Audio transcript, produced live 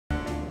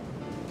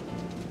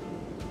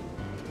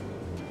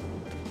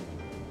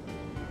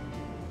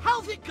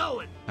How's it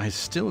going? I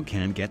still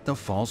can't get the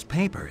false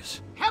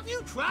papers. Have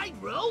you tried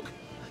Rogue?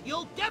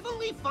 You'll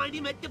definitely find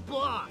him at the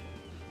bar.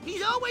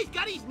 He's always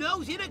got his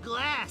nose in a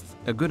glass.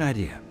 A good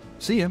idea.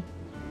 See ya.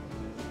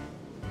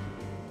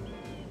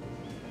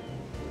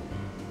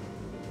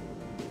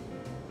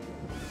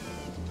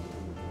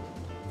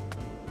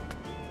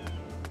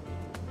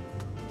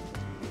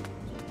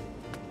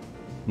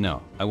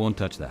 No, I won't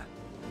touch that.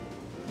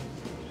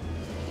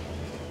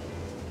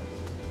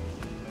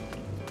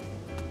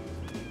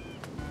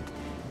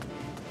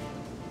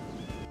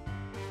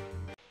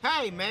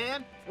 Hey,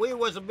 man, we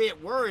was a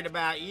bit worried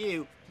about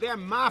you.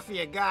 Them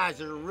mafia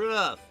guys are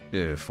rough.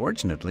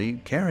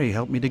 Fortunately, Carrie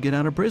helped me to get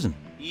out of prison.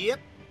 Yep,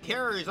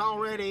 Carrie's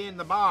already in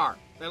the bar.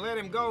 They let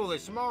him go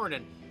this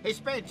morning. He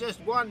spent just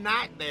one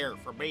night there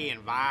for being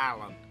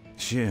violent.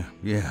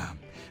 Yeah.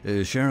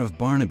 Sheriff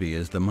Barnaby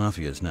is the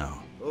mafia's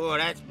now. Oh,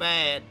 that's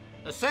bad.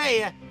 I'll see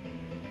ya.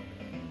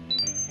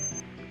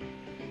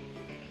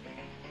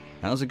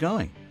 How's it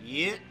going?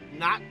 Yep,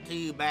 not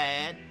too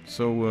bad.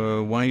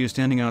 So, why are you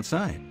standing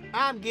outside?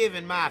 I'm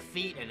giving my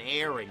feet an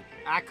airing.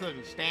 I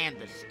couldn't stand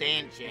the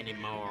stench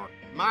anymore.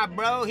 My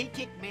bro, he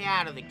kicked me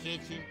out of the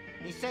kitchen.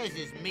 He says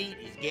his meat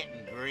is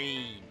getting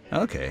green.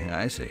 Okay,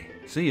 I see.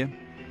 See ya.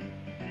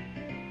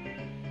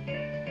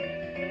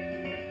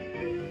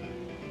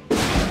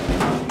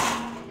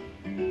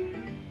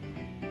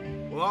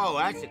 Whoa,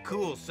 that's a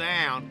cool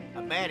sound.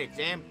 I bet it's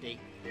empty.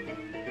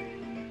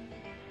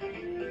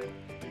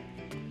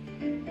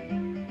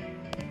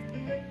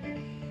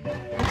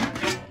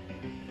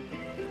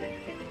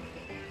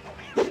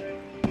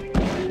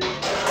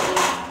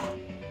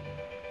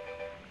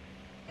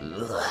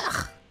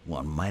 Ugh,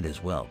 one might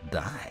as well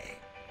die.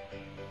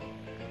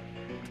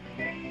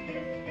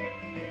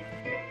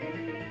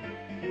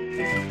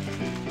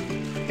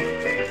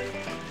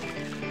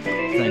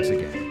 Thanks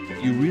again.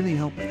 You really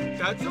helped me.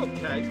 That's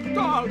okay.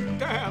 Oh,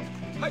 damn!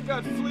 I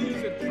got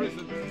fleas in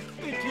prison.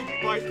 They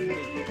keep biting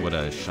me. Would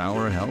a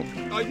shower help?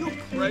 Are you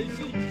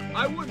crazy?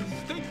 I wouldn't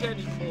stink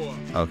anymore.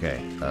 Okay,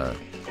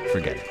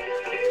 forget it.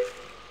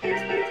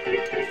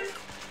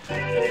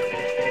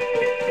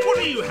 What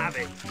are you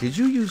having? Did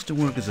you used to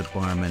work as a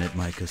barman at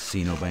my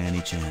casino by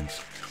any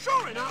chance?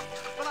 Sure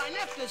enough, but I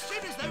left as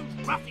soon as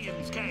those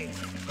ruffians came.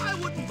 I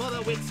wouldn't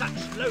bother with such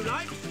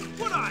lowlifes,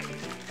 would I?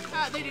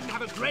 They didn't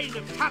have a grain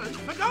of talent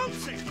for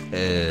dancing.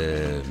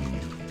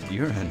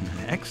 You're an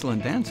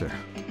excellent dancer.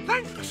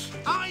 Thanks,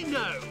 I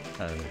know.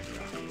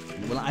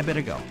 Well, I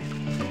better go.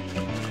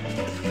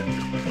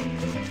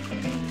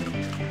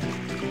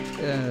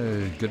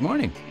 Good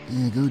morning.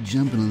 Yeah, go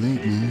jump in the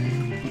lake,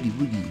 man. Boogie,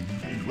 boogie.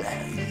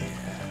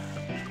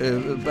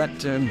 But,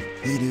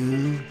 Hey,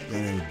 dude, got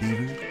a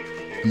beaver?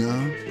 No?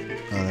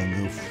 Oh,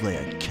 then go flay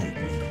a cake,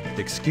 man.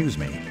 excuse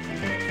me.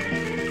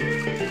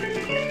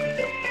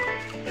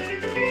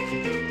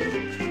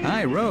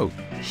 Hi, Rogue.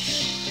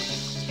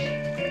 Shh.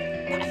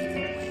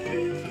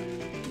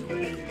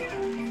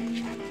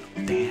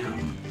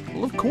 Damn.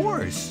 Well, of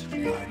course.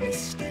 You're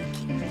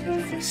mistaking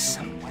me for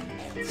someone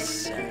else,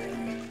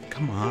 sir.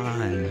 Come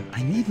on.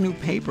 I need new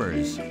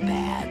papers.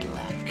 Bad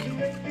luck.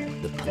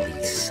 The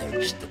police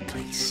searched the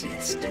place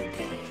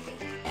yesterday,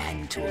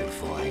 and to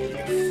avoid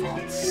a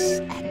false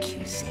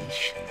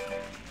accusation,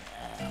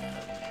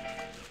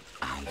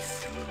 I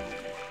threw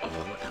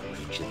all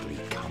allegedly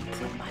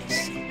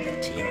compromising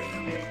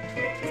material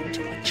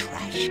into a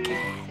trash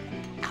can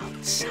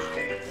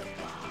outside the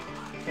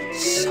bar.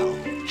 So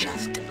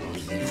just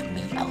leave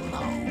me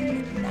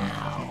alone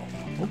now.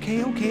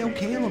 Okay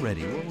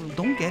already. Well,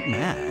 don't get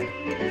mad.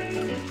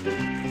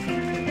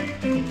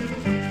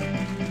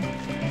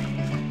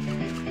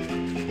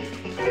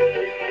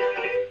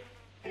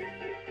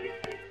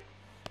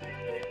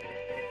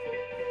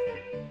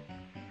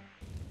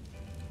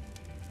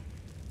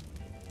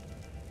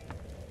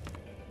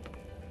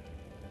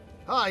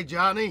 Hi,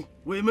 Johnny.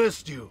 We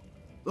missed you.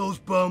 Those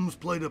bums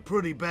played a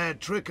pretty bad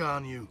trick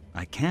on you.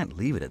 I can't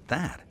leave it at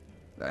that.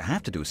 I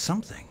have to do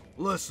something.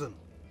 Listen,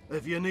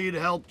 if you need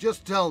help,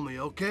 just tell me,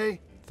 okay?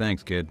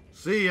 Thanks, kid.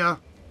 See ya.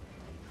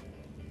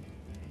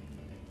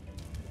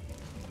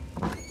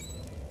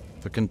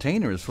 The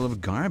container is full of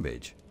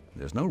garbage.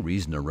 There's no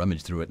reason to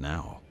rummage through it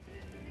now.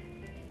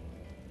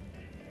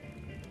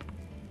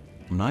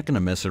 I'm not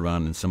gonna mess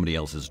around in somebody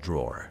else's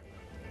drawer.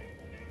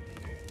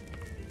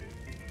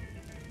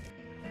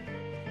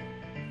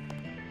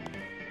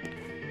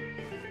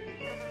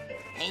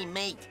 Hey,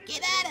 mate,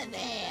 get out of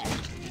there!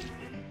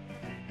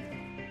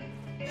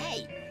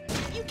 Hey,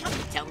 you come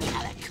to tell me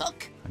how to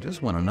cook? I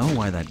just want to know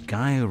why that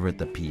guy over at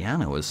the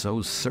piano is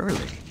so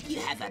surly.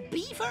 You have a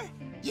beaver?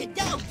 You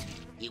don't.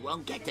 You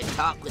won't get to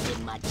talk with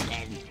him much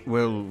then.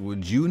 Well,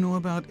 would you know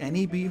about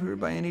any beaver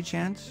by any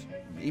chance?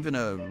 Even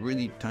a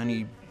really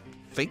tiny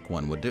fake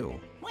one would do.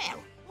 Well,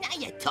 now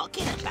you're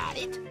talking about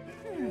it.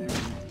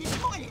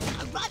 This morning,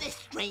 a rather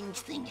strange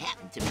thing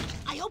happened to me.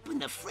 I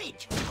opened the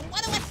fridge, and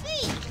what do I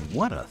see?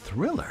 What a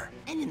thriller.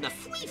 And in the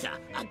freezer,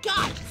 a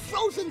guy,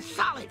 frozen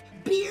solid,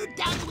 beard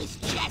down to his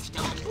chest,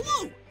 all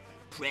blue.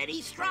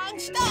 Pretty strong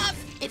stuff.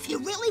 If you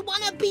really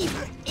want a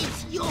beaver,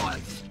 it's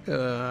yours.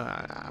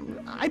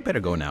 I better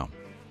go now.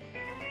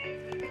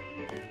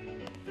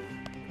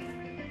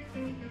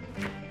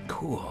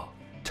 Cool.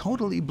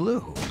 Totally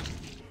blue.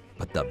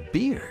 But the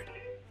beard?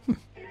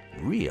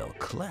 Real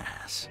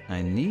class.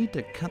 I need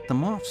to cut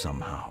them off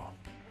somehow.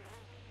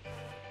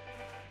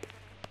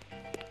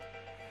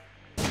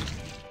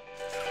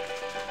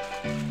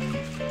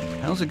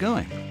 How's it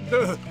going?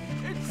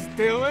 It's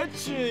still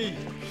itchy.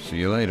 See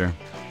you later.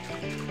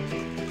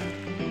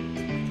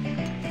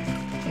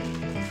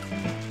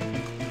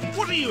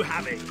 What are you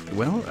having?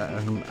 Well,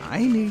 I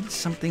need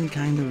something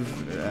kind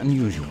of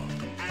unusual.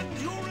 And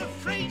you're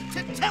afraid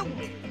to tell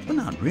me? Well,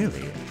 not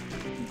really.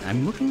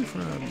 I'm looking for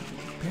a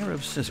pair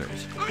of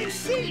scissors. I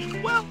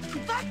see. Well,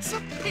 that's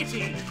a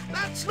pity.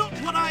 That's not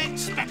what I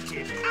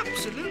expected.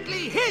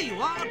 Absolutely. Here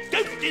you are.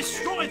 Don't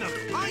destroy them.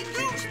 I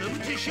use them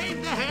to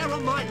shave the hair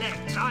on my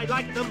legs. I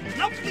like them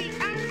lovely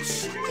and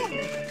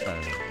smooth.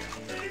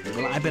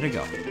 Well, I better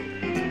go.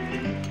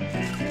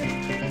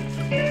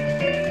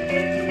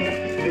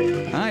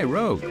 Hi,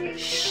 Rogue.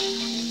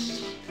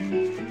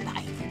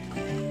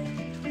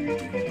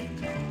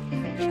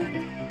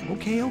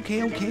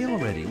 Okay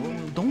already. Well,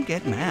 don't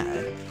get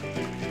mad.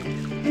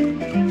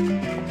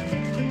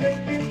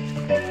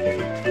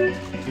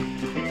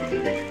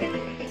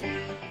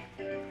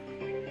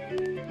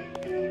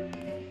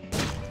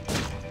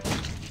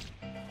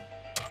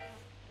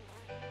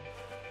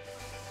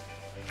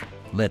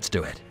 Let's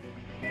do it.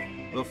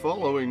 The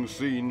following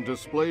scene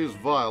displays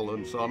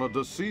violence on a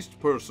deceased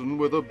person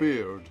with a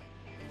beard.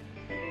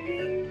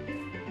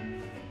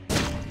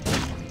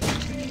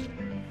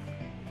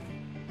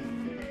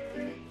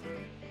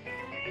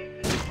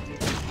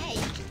 Hey,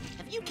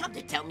 have you come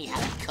to tell me how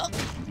to cook?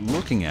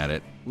 Looking at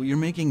it, well, you're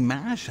making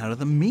mash out of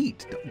the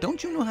meat.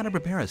 Don't you know how to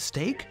prepare a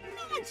steak?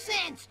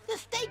 Nonsense! The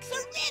steaks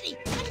are ready!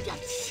 I'm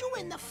just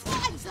shooing the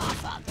flies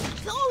off them!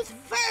 Those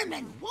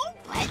vermin won't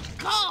let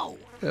go!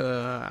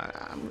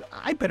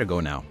 I better go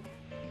now.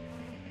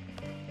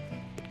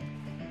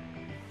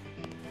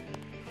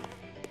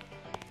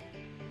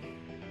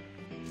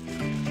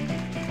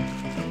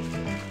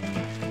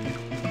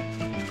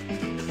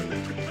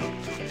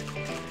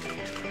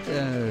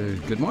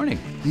 Good morning.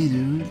 Hey,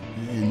 dude.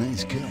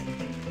 Nice cut.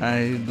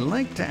 I'd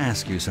like to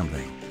ask you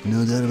something.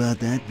 No doubt about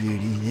that,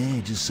 Beardy.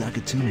 Hey, just sock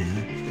it to me,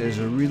 huh? There's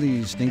a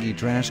really stinky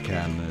trash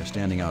can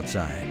standing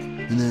outside.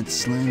 And that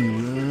slimy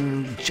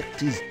rogue chucked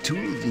his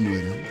tools into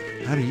it,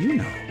 huh? How do you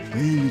know?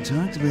 Well, you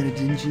talked about it,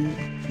 didn't you?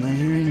 My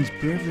hearing's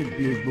perfect,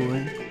 Beard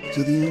Boy.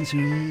 So the answer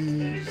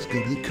is,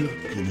 go to the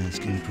cook and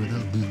ask him for the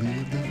lily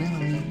of the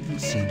valley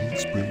scented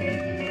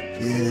spray.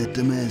 Yeah, that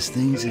dumbass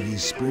thinks if he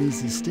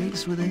sprays the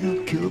steaks where they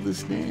help kill the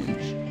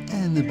stench.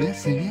 And the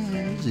best thing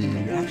is,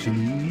 it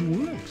actually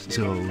works.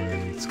 So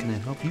it's gonna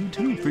help you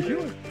too, for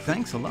sure.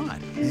 Thanks a lot.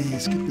 Hey,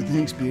 skip the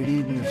thanks,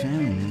 Beardy. We're a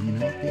family, man, you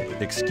know? Hey.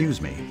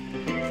 Excuse me.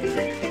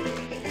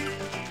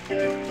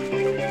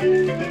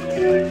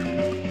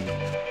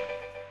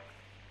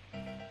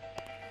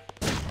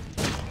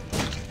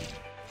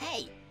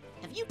 Hey,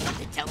 have you come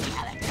to tell me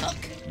how to cook?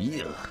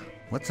 Yuck.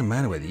 What's the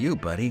matter with you,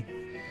 buddy?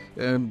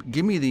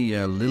 Give me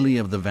the lily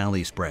of the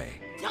valley spray.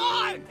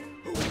 Darn!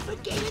 Whoever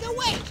gave it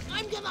away,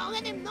 I'm gonna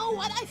let him know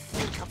what I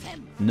think of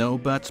him. No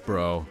buts,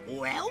 bro.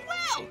 Well,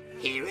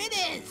 here it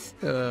is.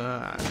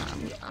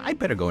 I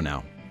better go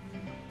now.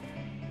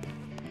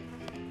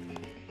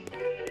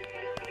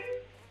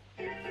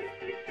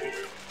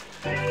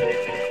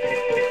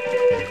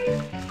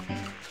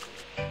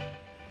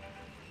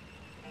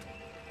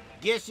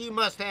 Guess you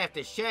must have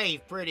to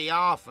shave pretty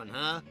often,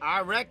 huh?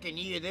 I reckon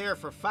you're there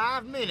for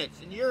 5 minutes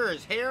and you're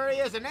as hairy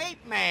as an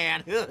ape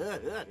man.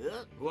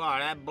 Wow,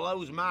 that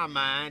blows my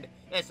mind.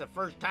 That's the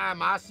first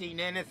time I've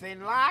seen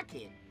anything like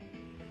it.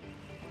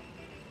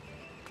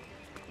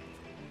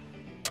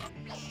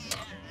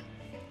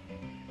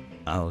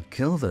 I'll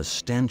kill the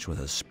stench with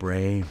a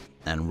spray,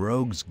 and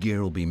Rogue's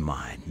gear will be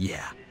mine,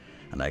 yeah.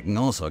 And I can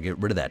also get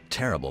rid of that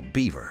terrible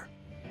beaver.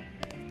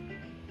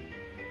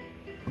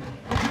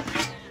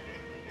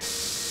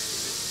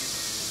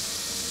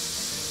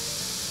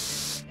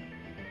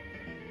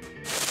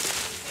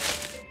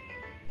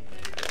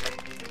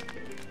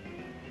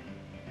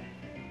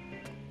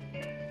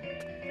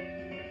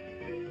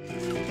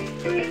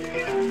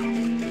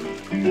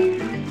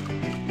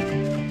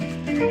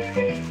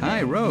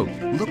 Hi, Rogue.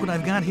 Look what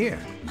I've got here.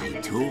 My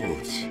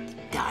tools.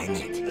 Darn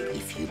it,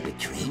 if you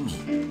betray me,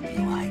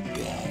 you are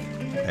dead.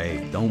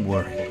 Hey, don't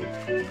worry.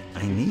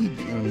 I need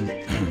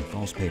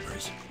false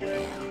papers.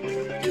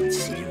 Well,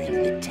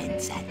 considering the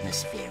tense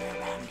atmosphere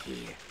around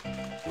here,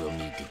 we'll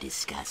need to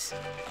discuss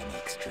an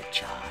extra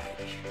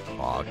charge.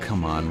 Aw,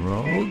 come on,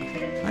 Rogue.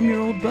 I'm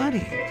your old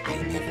buddy.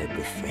 I never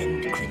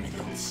befriend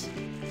criminals.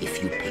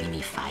 If you pay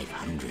me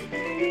 500,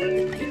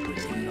 the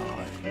papers are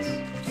yours.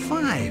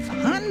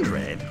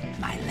 500?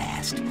 My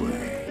last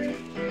word.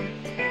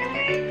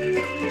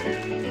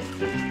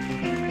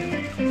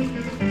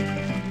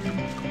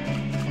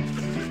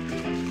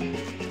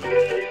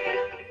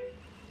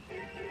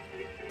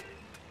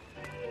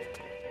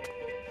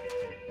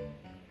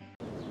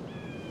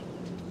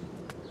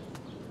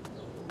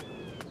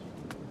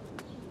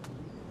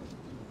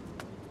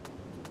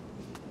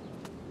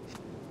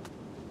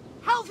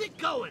 it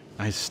going?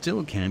 I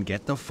still can't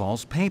get the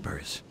false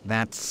papers.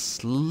 That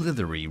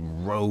slithery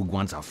rogue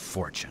wants a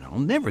fortune. I'll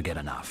never get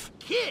enough.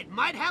 Kid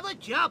might have a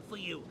job for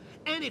you.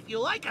 And if you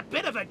like a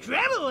bit of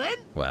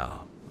adrenaline...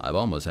 Well, I've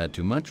almost had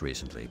too much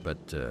recently,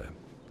 but,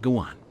 go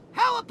on.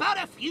 How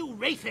about a few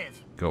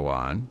races? Go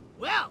on.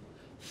 Well,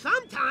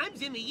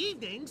 sometimes in the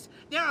evenings,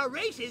 there are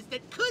races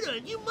that could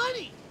earn you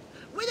money.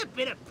 With a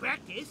bit of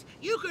practice,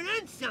 you can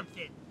earn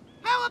something.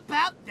 How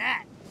about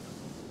that?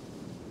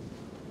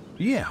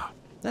 Yeah,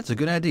 that's a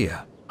good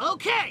idea.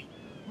 Okay,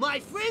 my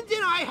friends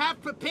and I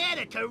have prepared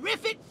a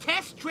terrific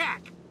test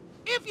track.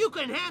 If you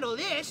can handle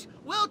this,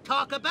 we'll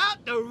talk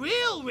about the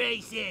real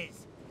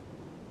races.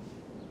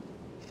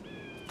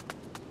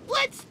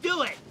 Let's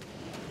do it!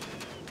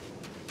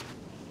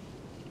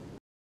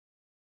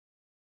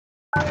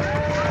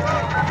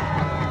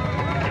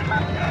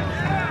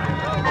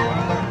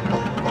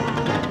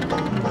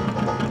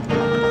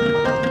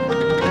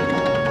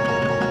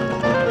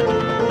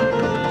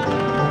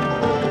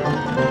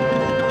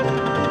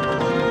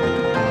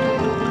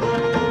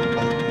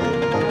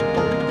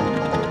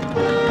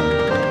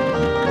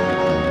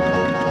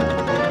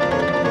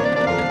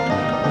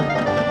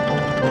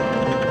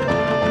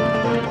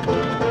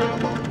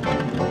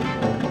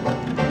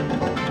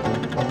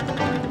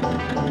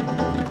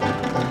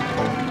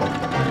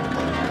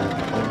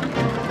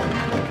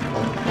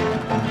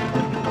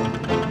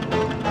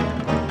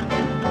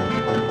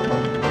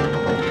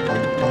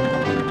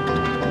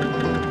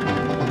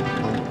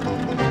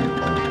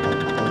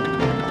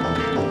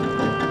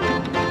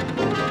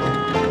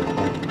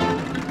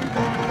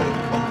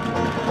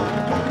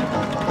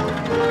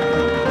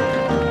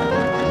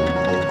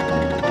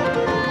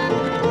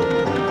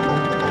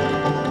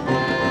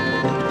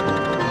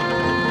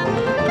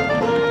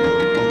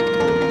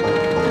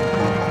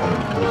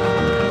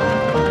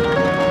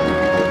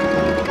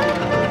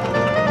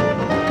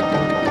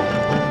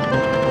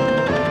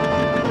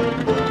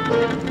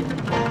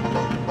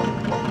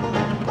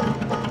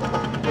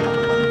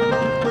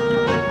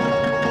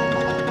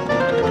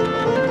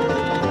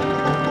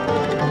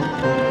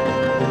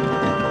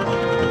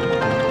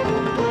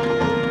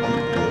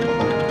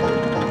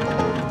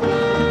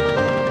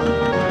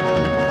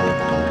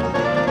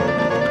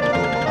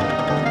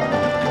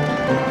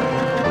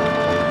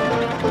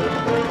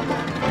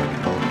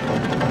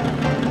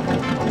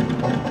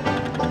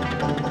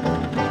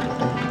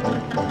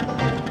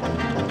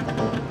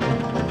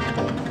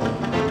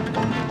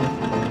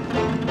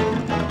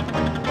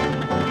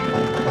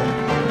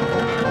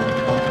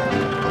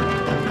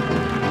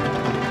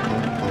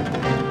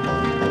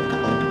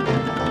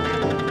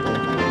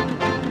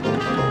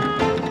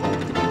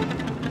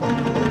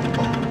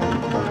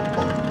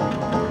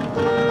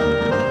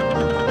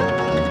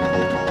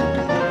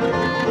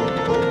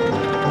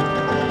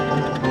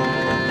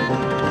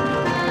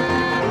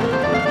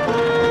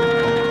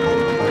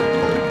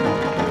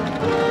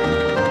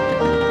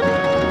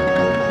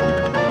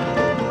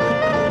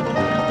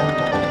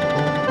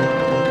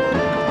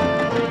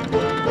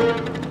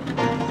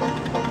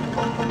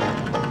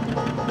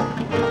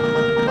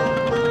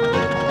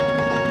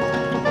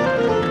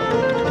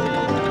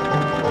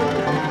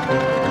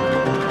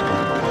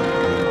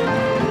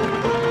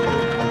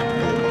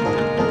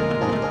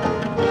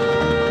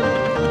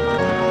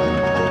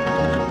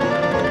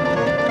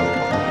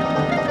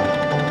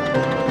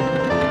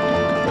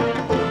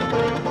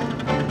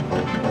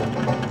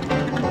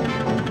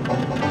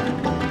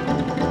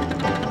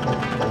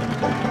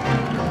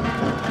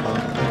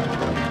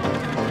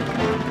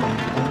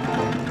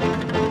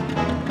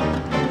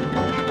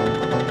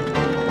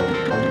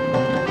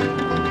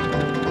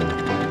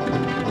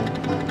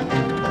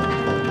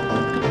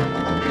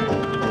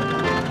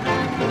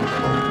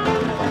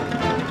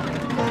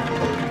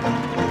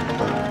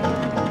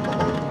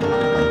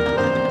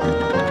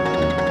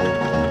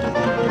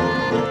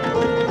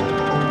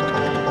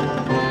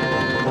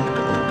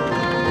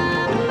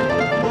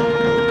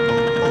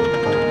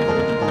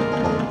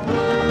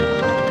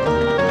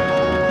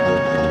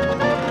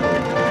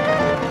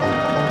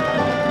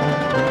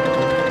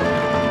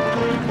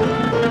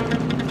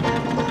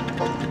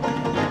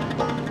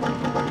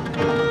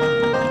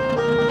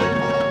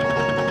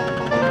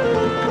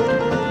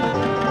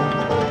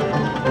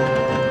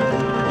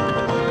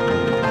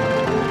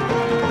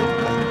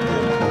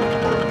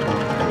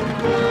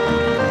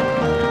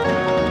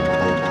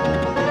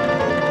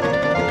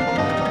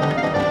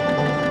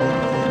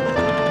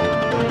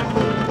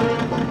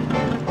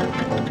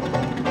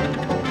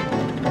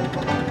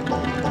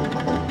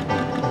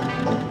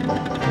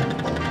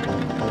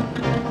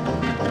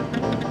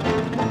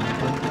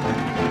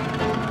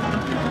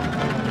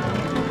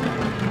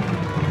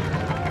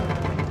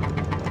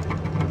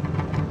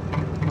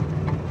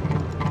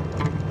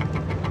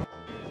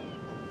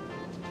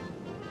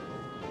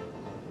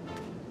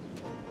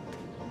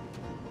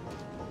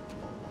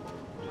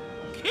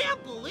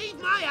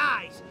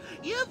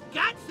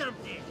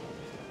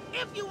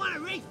 If you want to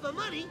race for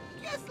money,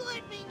 just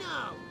let me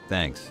know.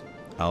 Thanks.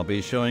 I'll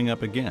be showing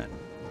up again.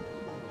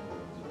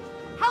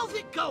 How How's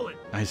it going?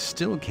 I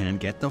still can't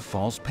get the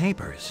false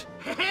papers.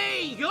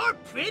 Hey, you're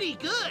pretty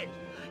good.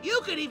 You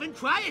could even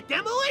try a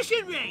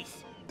demolition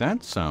race.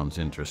 That sounds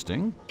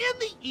interesting. In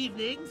the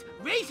evenings,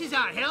 races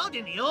are held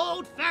in the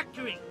old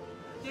factory.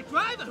 The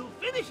driver who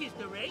finishes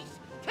the race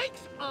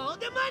takes all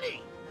the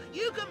money.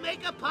 You can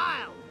make a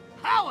pile.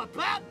 How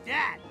about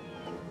that?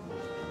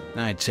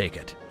 I take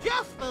it.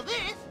 Just for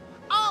this,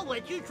 I'll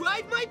let you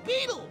drive my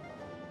Beetle.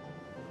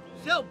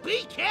 So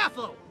be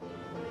careful.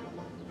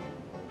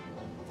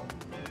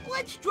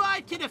 Let's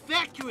drive to the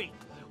factory.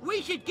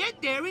 We should get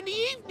there in the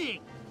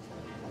evening.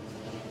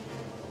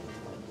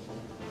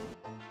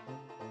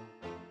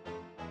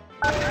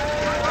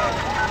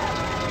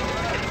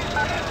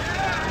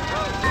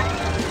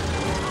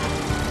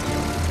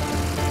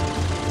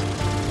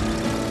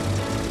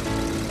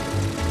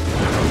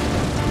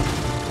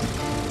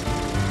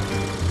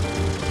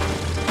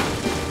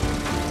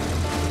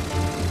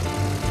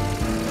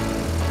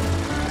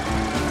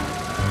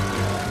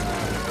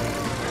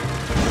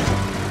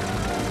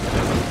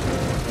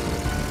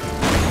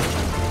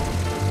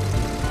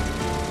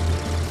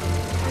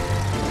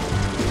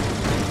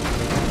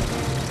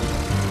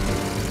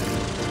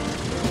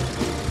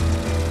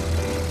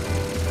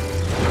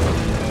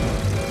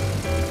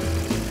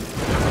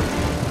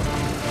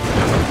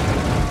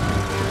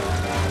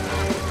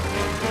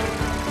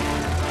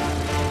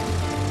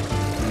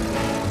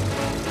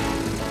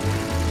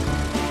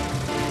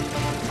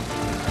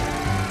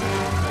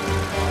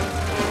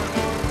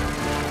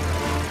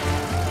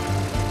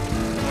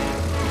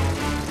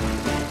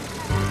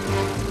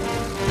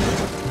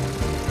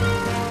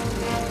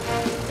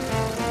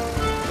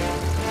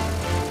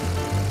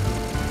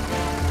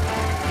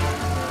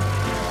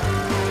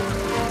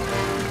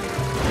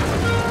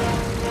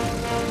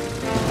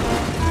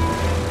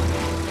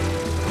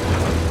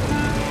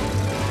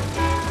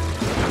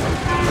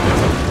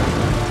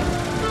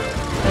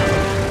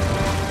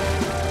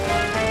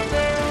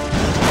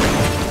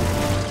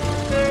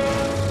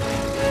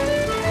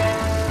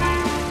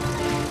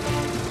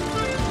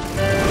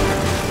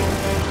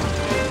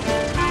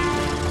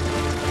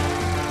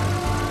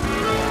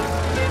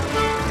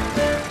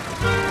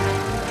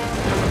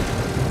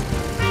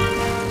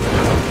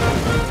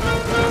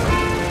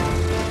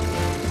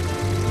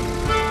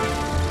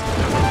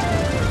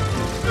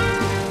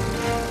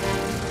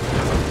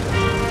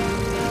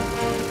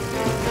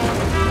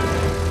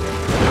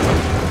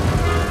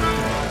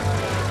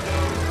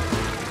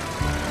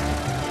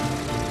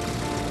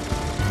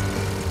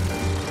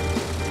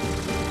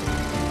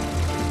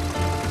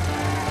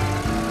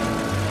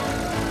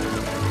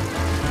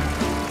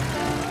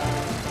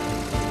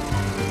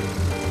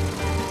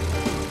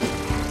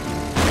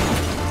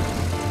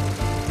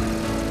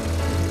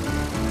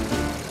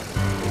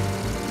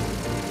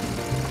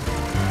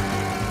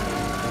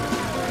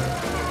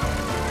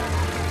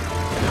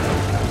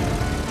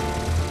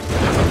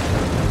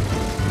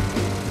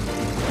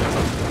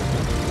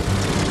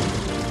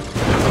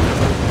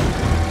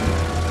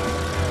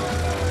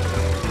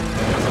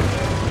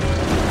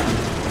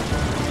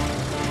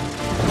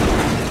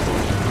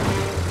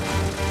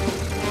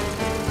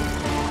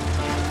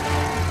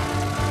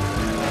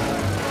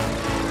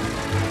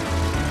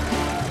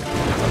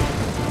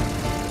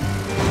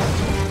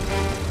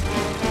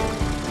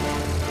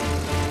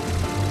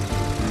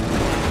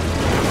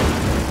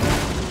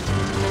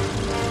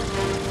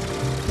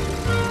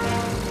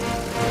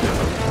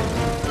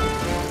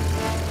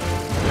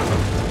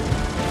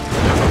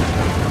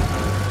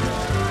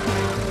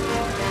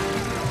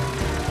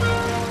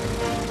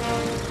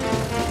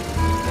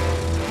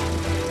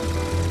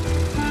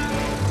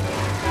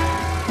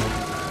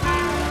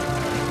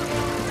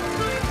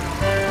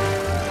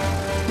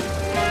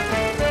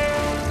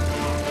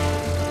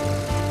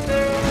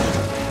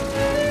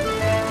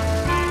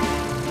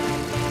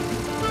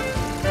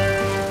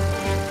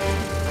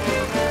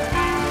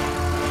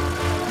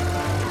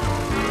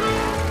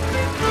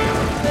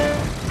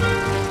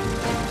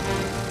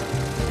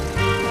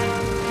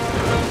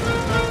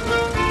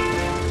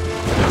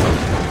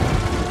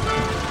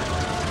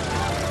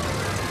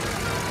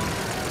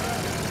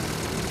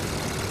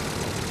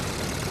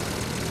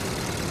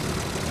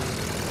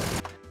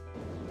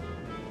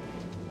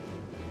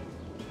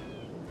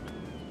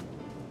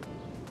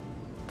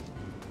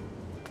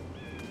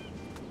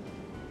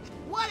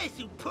 What a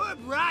superb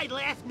ride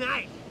last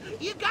night.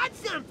 You got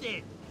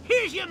something.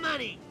 Here's your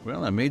money.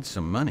 Well, I made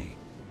some money,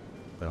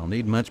 but I'll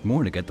need much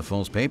more to get the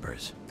false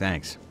papers.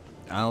 Thanks.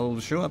 I'll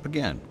show up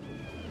again.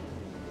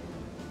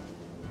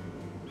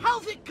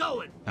 How's it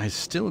going? I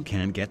still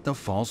can't get the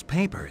false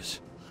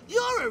papers.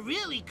 You're a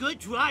really good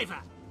driver.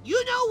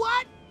 You know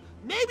what?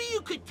 Maybe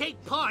you could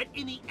take part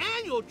in the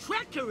annual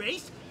tractor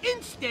race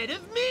instead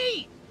of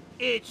me.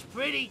 It's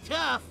pretty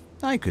tough.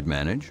 I could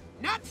manage.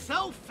 Not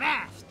so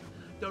fast.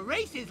 The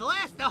races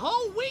last the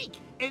whole week,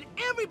 and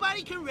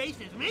everybody can race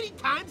as many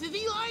times as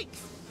he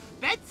likes.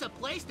 Bets are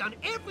placed on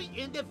every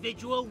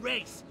individual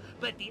race,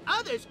 but the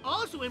others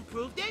also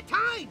improve their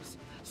times.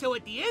 So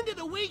at the end of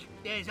the week,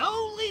 there's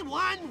only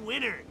one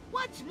winner.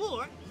 What's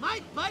more, my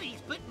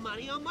buddies put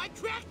money on my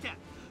tractor.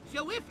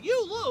 So if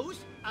you lose,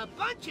 a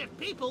bunch of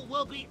people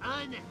will be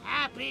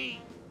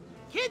unhappy.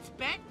 Kid's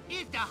bet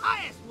is the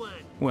highest one.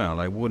 Well,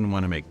 I wouldn't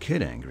want to make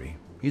Kid angry.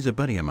 He's a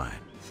buddy of mine.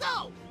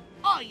 So,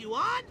 are you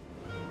on?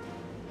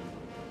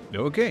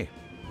 Okay.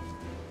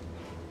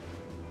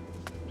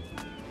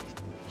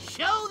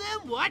 Show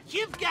them what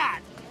you've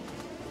got.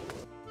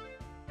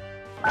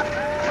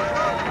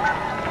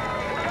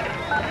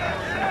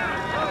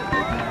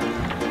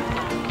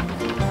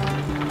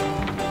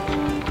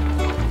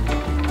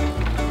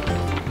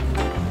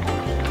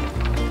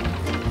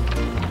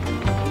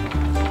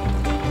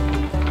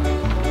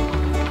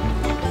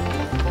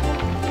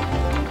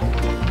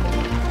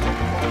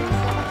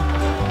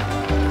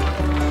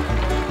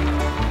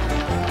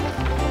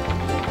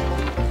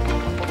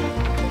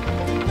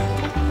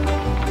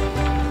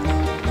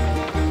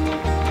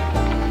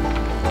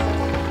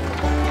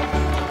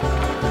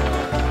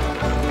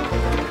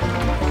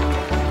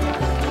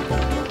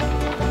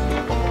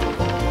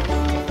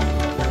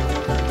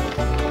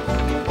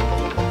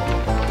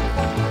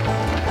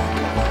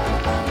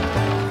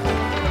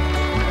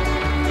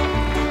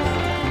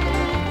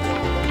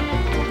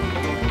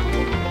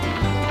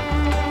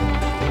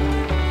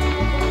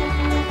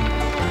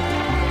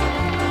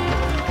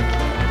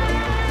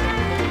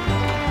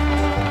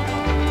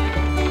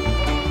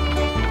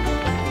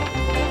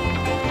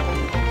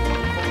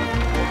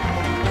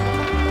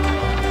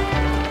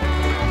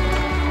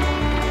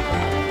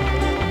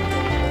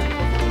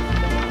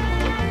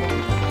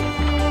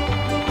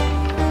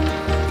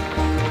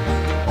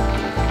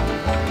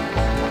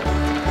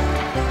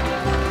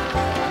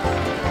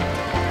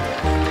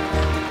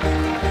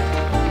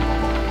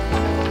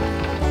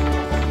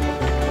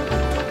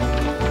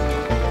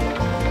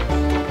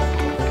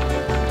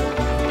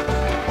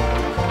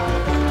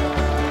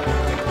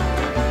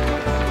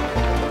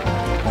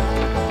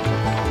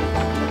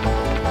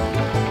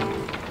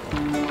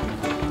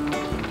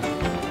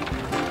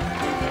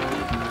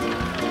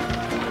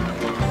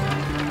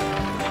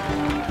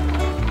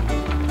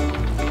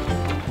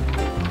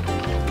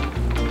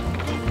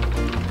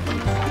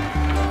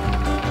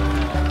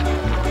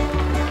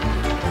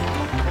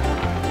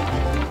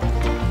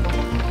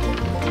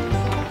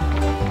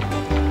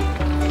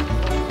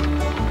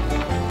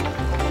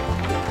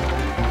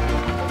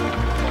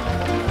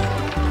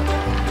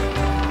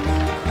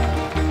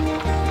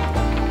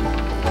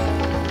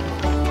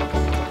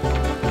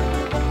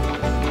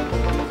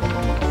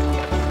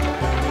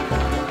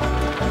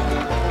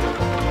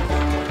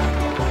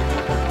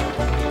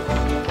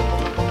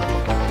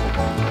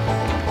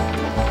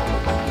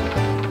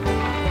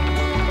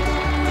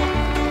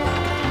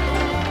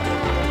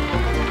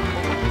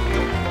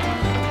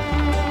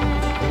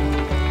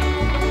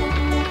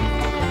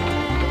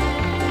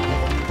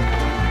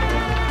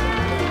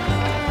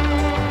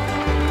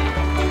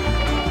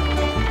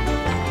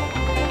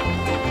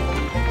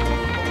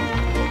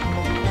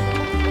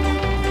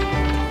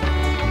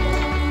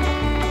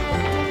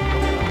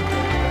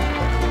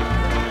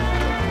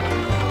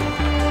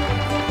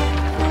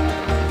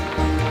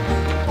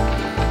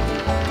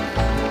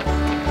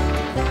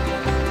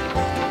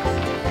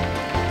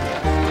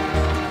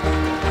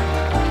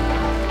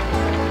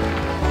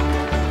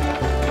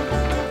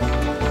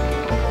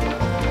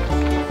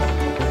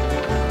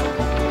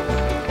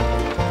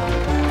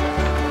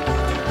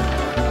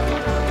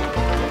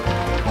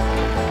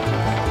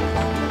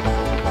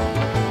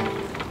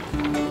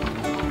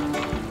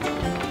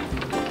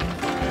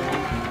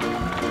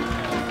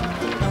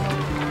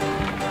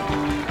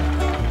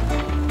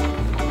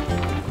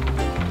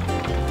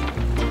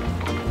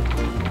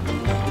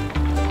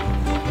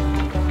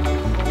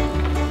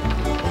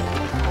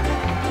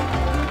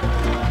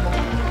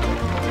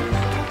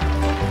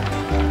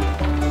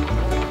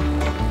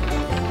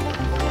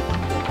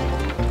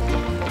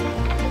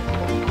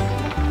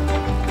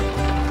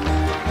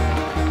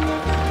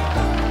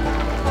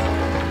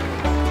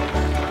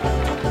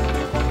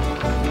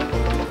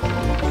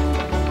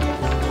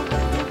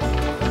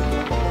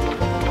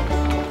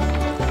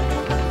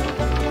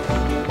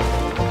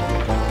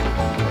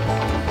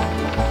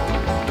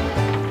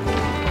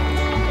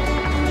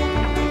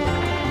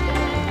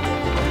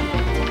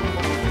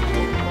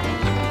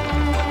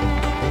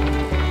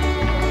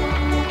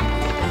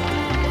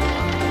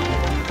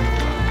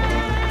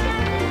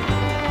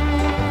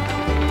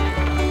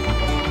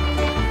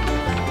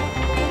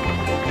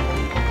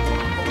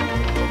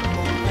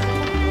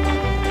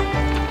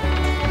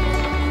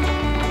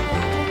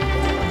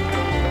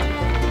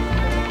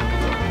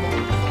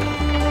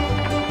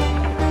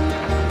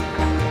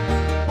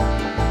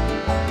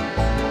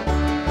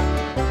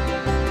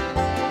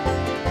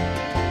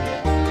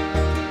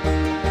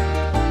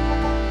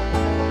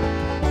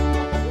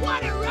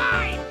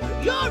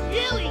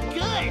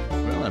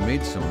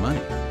 made some money.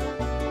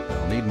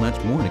 I'll need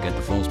much more to get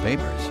the fool's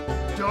papers.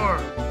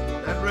 Darn,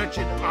 that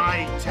wretched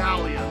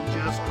Italian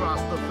just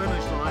crossed the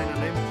finish line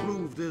and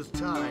improved his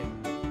time.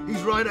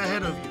 He's right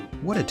ahead of you.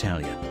 What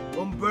Italian?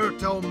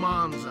 Roberto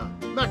Manza,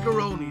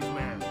 Macaroni's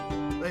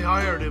man. They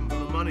hired him for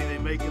the money they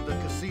make at the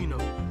casino.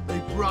 They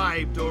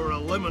bribed or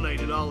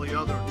eliminated all the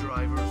other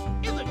drivers.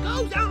 If it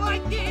goes on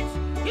like this,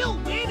 he'll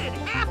win and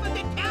half of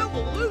the town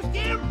will lose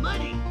their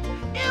money.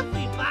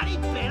 Everybody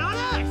bet on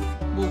us.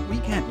 Well, we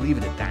can't leave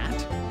it at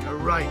that. You're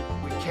right,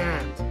 we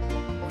can't.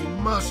 We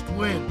must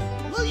win.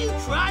 Will you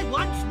try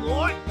once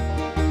more?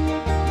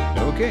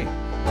 Okay.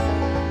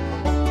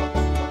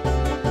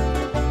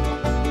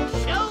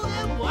 Show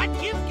them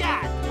what you've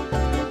got.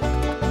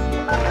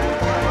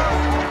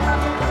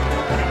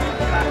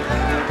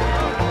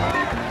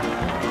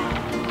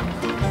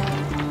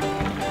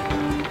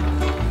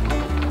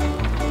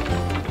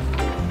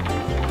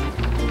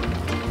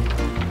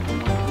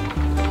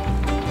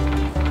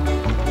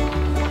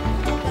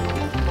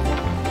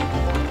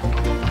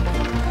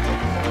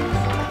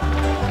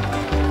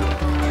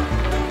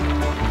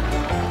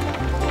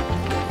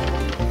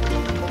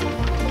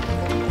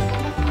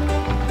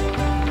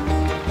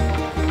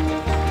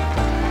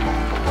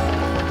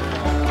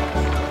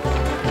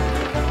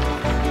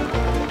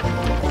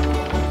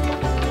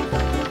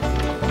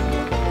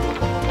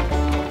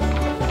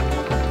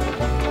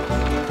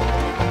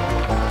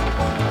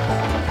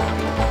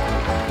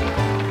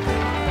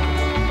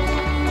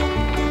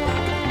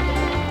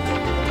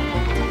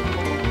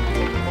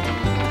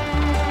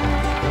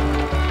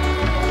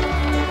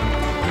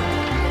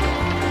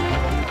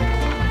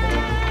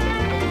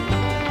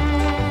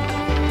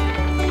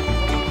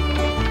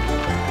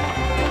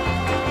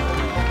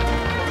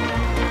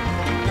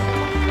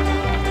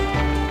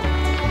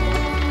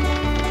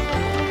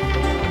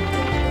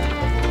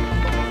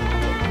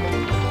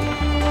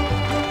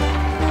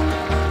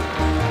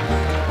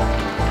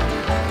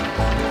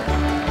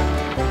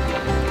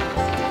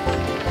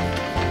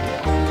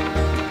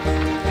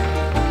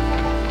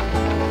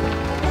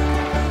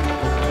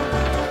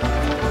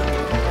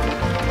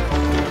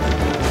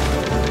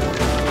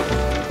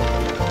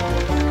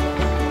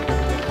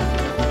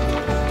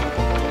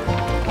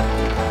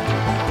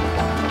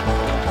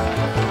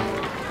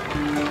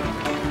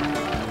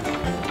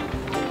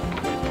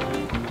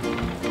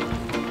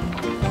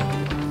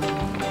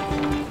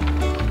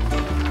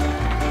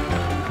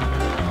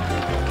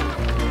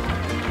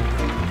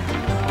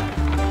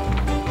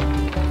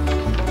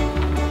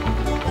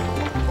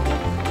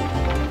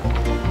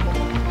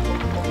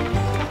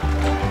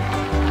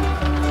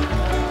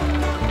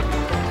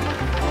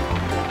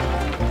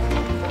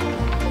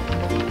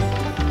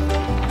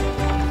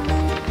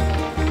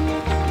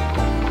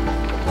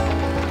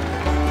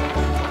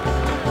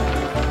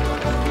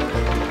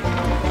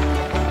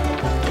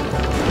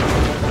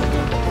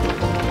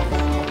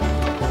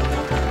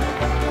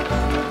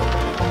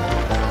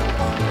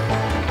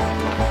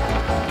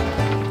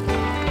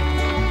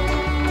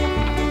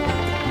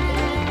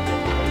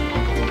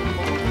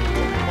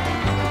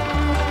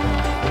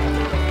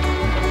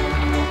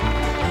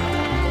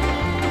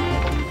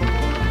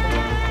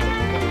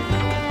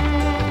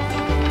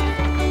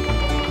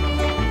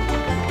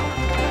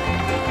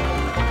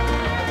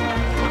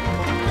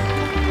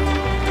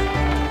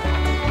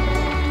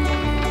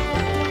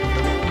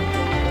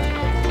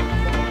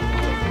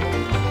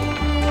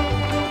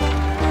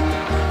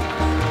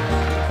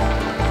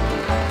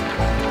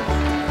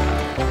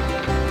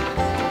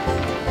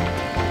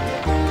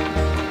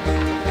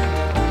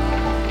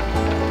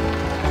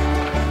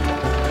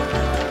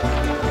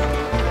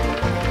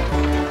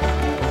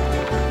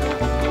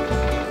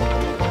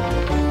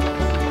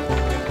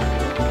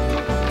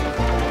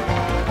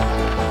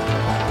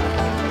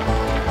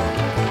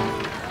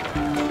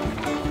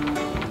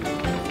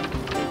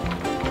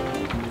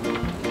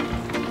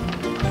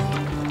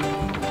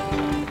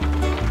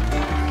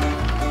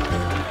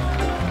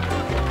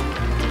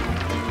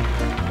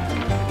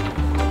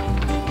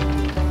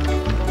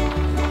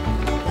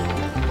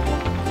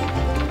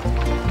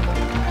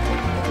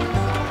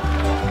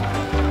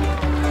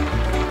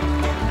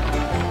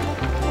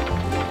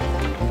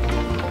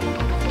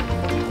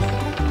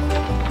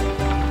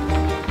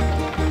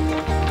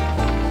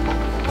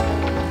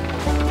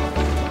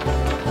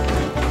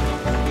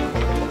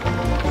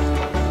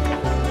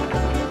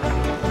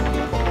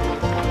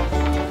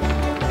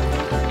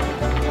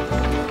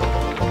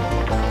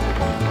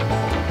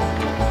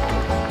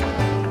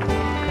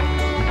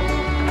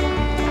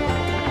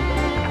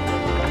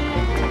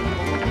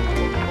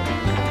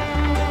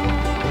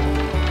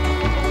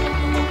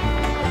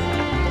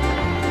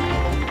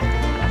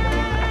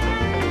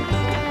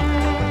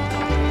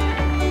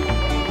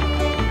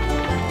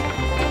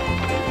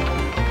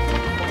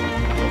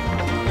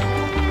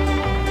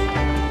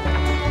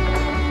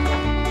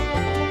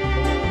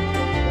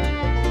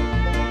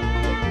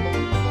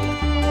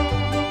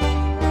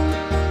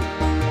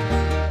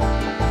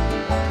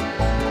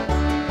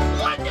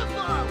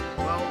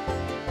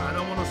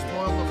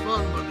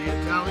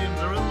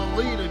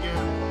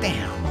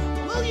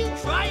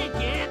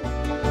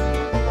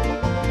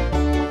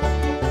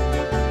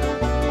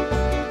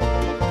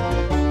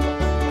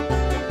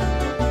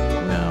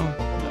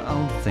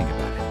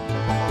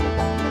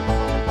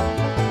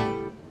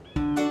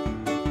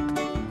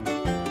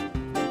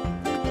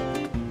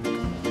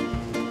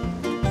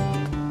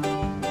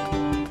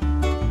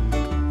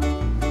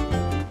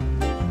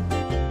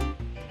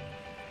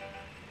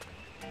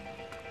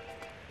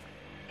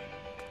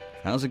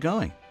 How's it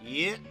going?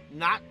 Yeah,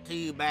 not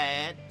too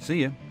bad.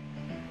 See ya.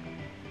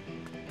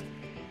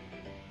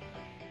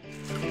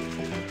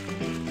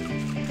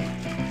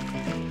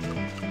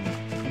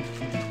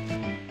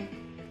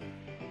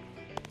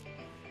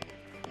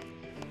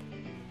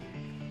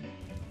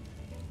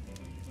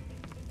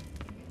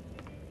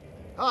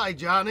 Hi,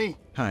 Johnny.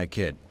 Hi,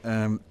 kid.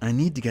 I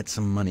need to get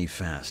some money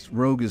fast.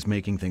 Rogue is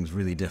making things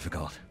really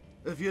difficult.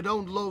 If you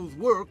don't loathe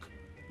work,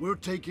 we're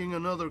taking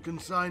another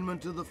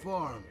consignment to the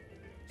farm.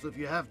 So if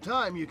you have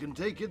time, you can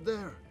take it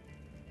there.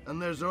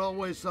 And there's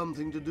always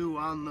something to do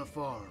on the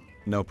farm.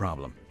 No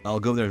problem. I'll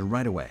go there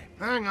right away.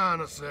 Hang on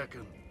a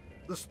second.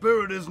 The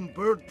spirit isn't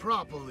burnt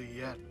properly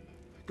yet.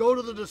 Go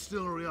to the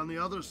distillery on the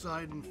other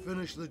side and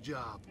finish the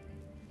job.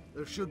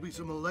 There should be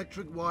some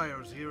electric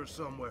wires here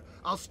somewhere.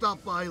 I'll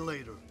stop by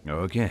later.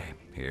 Okay,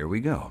 here we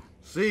go.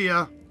 See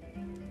ya.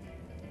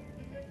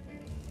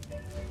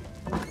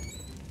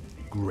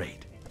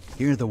 Great.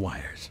 Here are the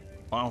wires.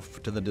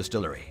 Off to the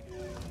distillery.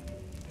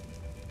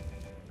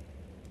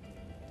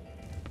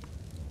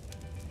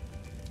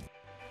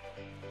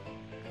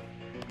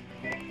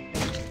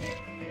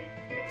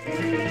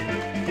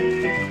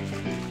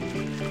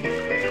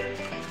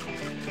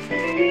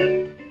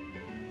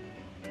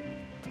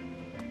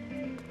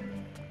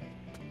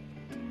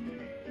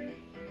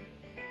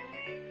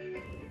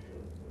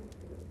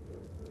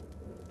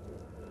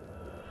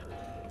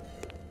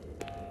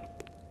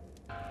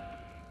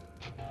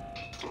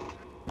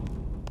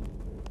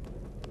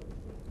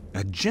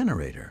 A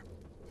generator?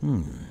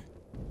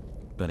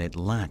 But it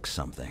lacks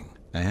something.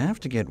 I have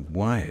to get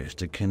wires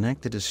to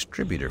connect the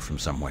distributor from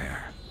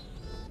somewhere.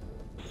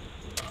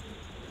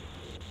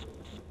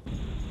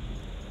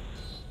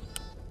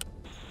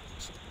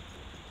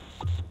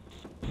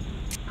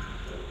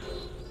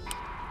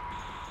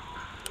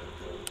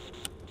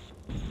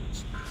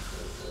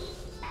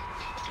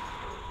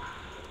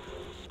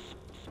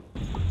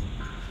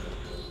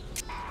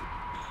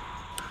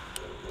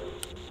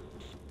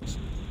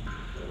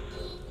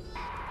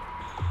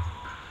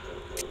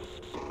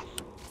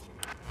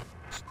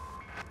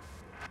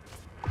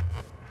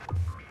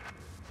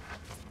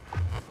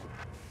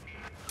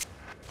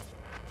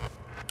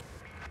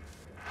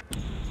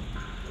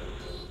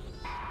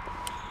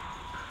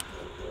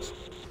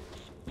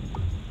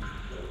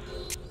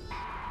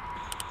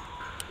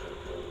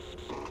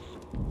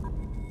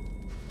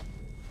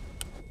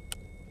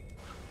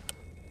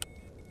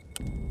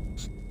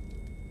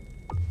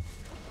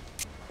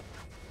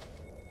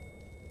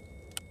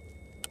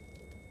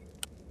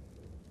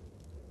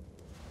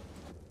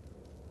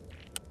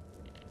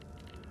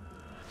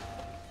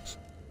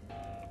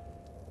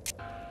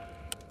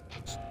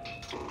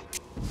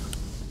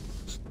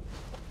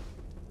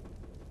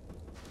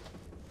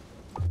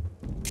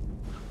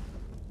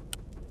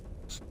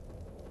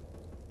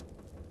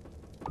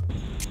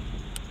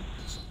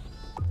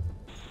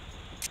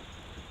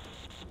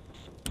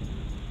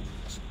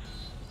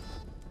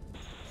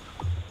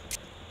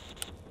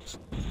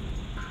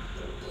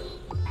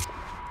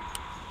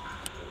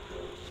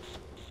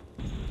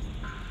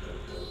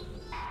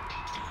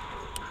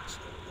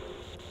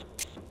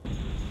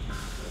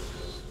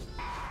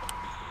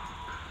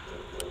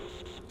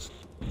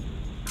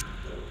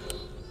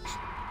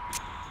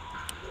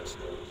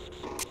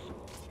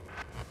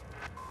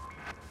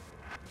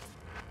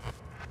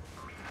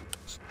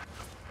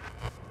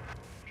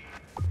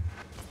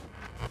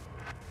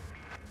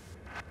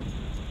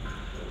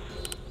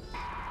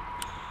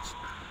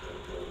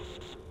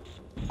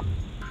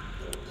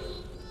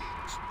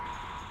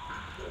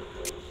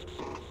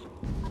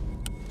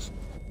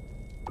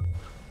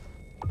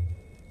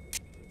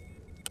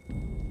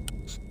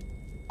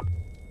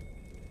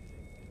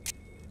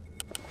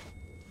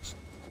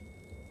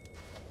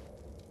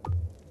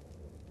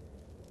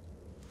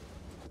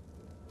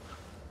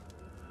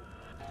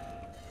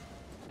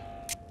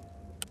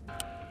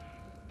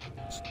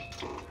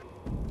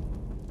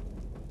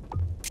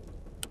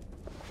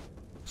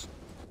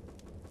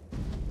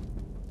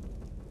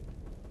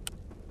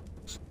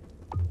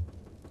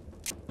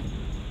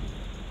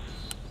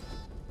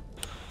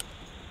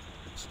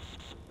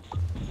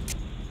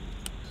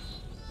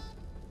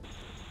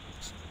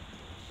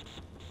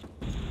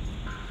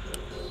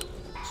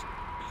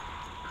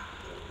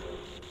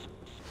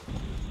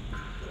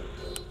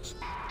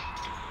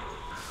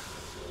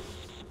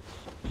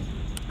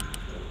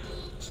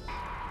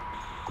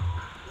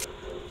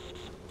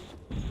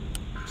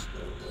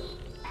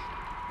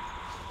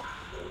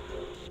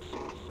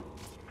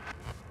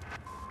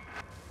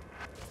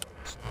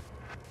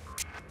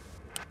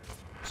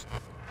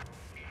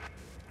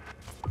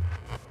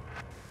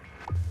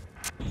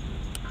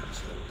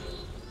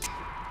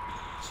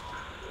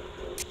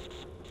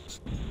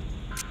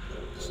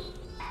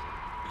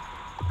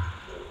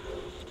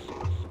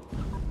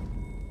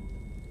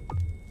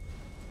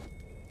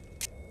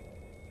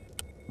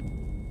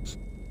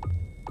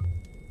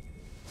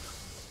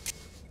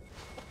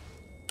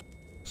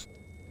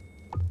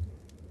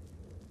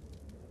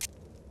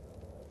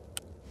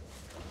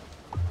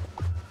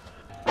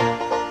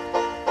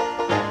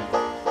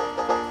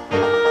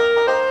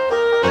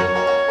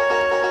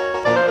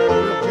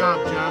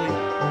 job,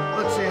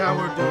 Johnny. Let's see how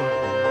we're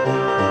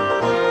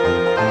doing.